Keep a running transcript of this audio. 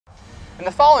In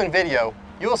the following video,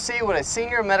 you will see what a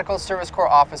Senior Medical Service Corps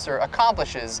officer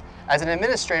accomplishes as an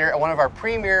administrator at one of our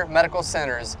premier medical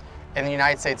centers in the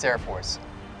United States Air Force.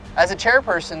 As a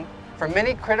chairperson for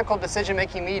many critical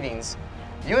decision-making meetings,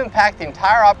 you impact the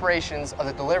entire operations of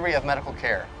the delivery of medical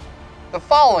care. The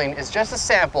following is just a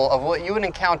sample of what you would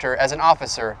encounter as an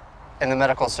officer in the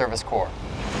Medical Service Corps.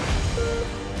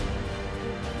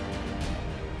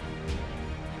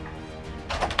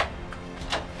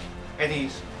 At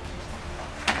ease.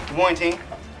 Good morning, team.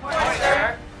 Good morning,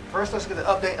 sir. First, let's get an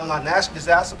update on our national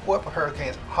disaster support for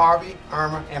Hurricanes Harvey,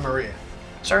 Irma, and Maria.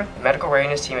 Sir, the medical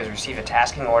readiness team has received a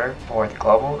tasking order for the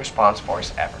Global Response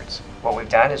Force efforts. What we've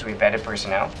done is we've vetted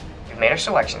personnel, we've made our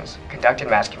selections, conducted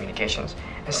mass communications,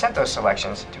 and sent those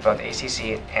selections to both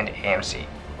ACC and AMC.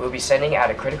 We'll be sending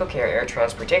out a critical care air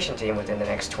transportation team within the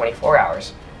next 24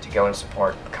 hours to go and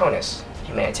support CONUS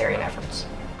humanitarian efforts.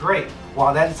 Great.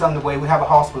 While that is underway, we have a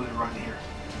hospital to run here.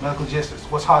 Medical logistics,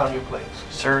 what's hot on your plate?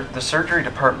 Sir, the surgery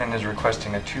department is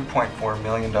requesting a $2.4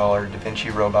 million Da Vinci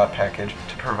robot package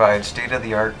to provide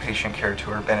state-of-the-art patient care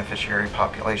to our beneficiary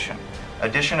population.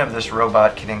 Addition of this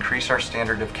robot can increase our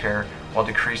standard of care while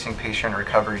decreasing patient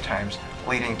recovery times,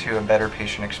 leading to a better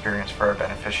patient experience for our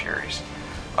beneficiaries.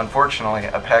 Unfortunately,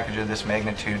 a package of this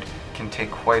magnitude can take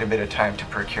quite a bit of time to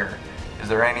procure. Is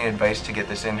there any advice to get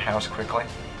this in-house quickly?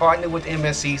 Partner with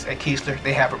MSCs at Keesler,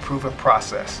 they have a proven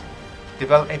process.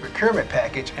 Develop a procurement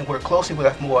package and work closely with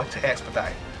FMOR to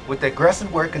expedite. With the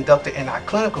aggressive work conducted in our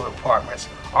clinical departments,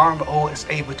 RMO is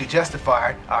able to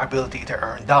justify our ability to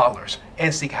earn dollars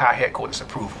and seek high headquarters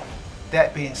approval.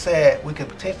 That being said, we can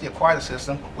potentially acquire the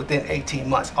system within 18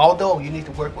 months, although you need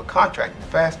to work with contractors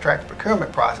to fast-track the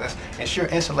procurement process, ensure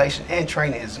installation and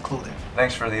training is included.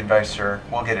 Thanks for the advice, sir.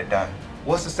 We'll get it done.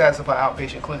 What's the status of our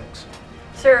outpatient clinics?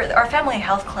 Sir, our family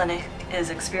health clinic is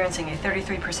experiencing a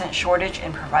 33% shortage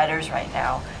in providers right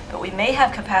now, but we may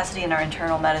have capacity in our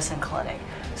internal medicine clinic.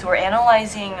 So we're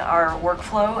analyzing our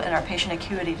workflow and our patient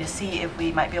acuity to see if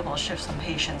we might be able to shift some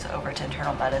patients over to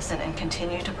internal medicine and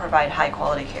continue to provide high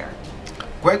quality care.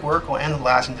 Great work on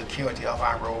analyzing the acuity of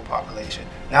our enrolled population.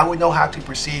 Now we know how to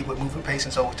proceed with moving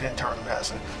patients over to internal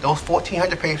medicine. Those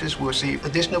 1,400 patients will receive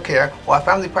additional care while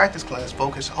family practice clinics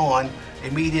focus on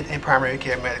immediate and primary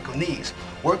care medical needs.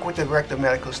 Work with the director of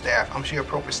medical staff. I'm sure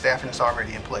appropriate staffing is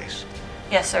already in place.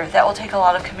 Yes, sir. That will take a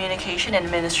lot of communication and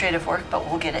administrative work, but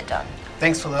we'll get it done.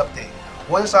 Thanks for the update.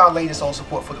 What is our latest on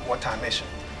support for the wartime mission?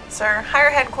 Sir, Higher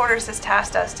Headquarters has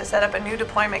tasked us to set up a new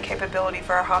deployment capability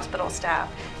for our hospital staff,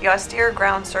 the Austere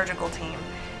Ground Surgical Team.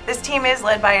 This team is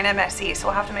led by an MSC, so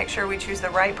we'll have to make sure we choose the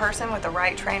right person with the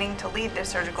right training to lead this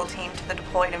surgical team to the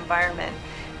deployed environment.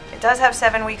 It does have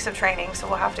 7 weeks of training, so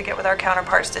we'll have to get with our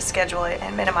counterparts to schedule it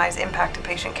and minimize impact to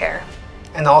patient care.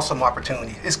 An awesome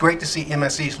opportunity. It's great to see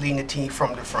MSCs leading the team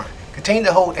from the front. Continue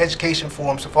to hold education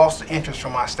forums to foster interest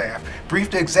from our staff. Brief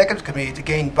the executive committee to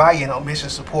gain buy-in on mission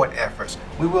support efforts.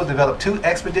 We will develop 2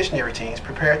 expeditionary teams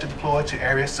prepared to deploy to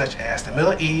areas such as the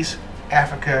Middle East,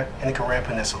 Africa, and the Korean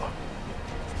Peninsula.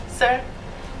 Sir,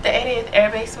 the 80th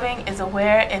Air Base Wing is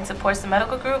aware and supports the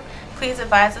medical group. Please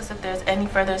advise us if there's any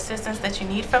further assistance that you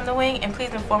need from the wing, and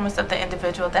please inform us of the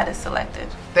individual that is selected.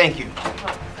 Thank you.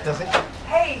 Does it?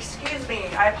 Hey, excuse me,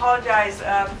 I apologize,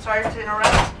 sorry to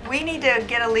interrupt. We need to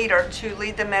get a leader to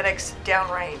lead the medics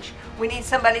downrange. We need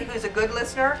somebody who's a good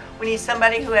listener, we need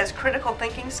somebody who has critical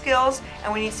thinking skills,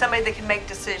 and we need somebody that can make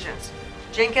decisions.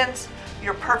 Jenkins,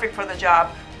 you're perfect for the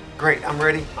job. Great, I'm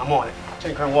ready, I'm on it.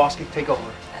 Lieutenant Colonel Walski, take over.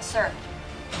 Yes, sir.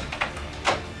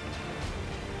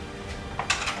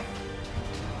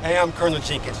 I am Colonel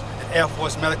Jenkins, an Air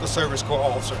Force Medical Service Corps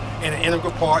officer and an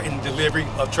integral part in the delivery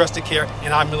of trusted care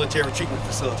in our military treatment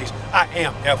facilities. I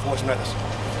am Air Force medicine.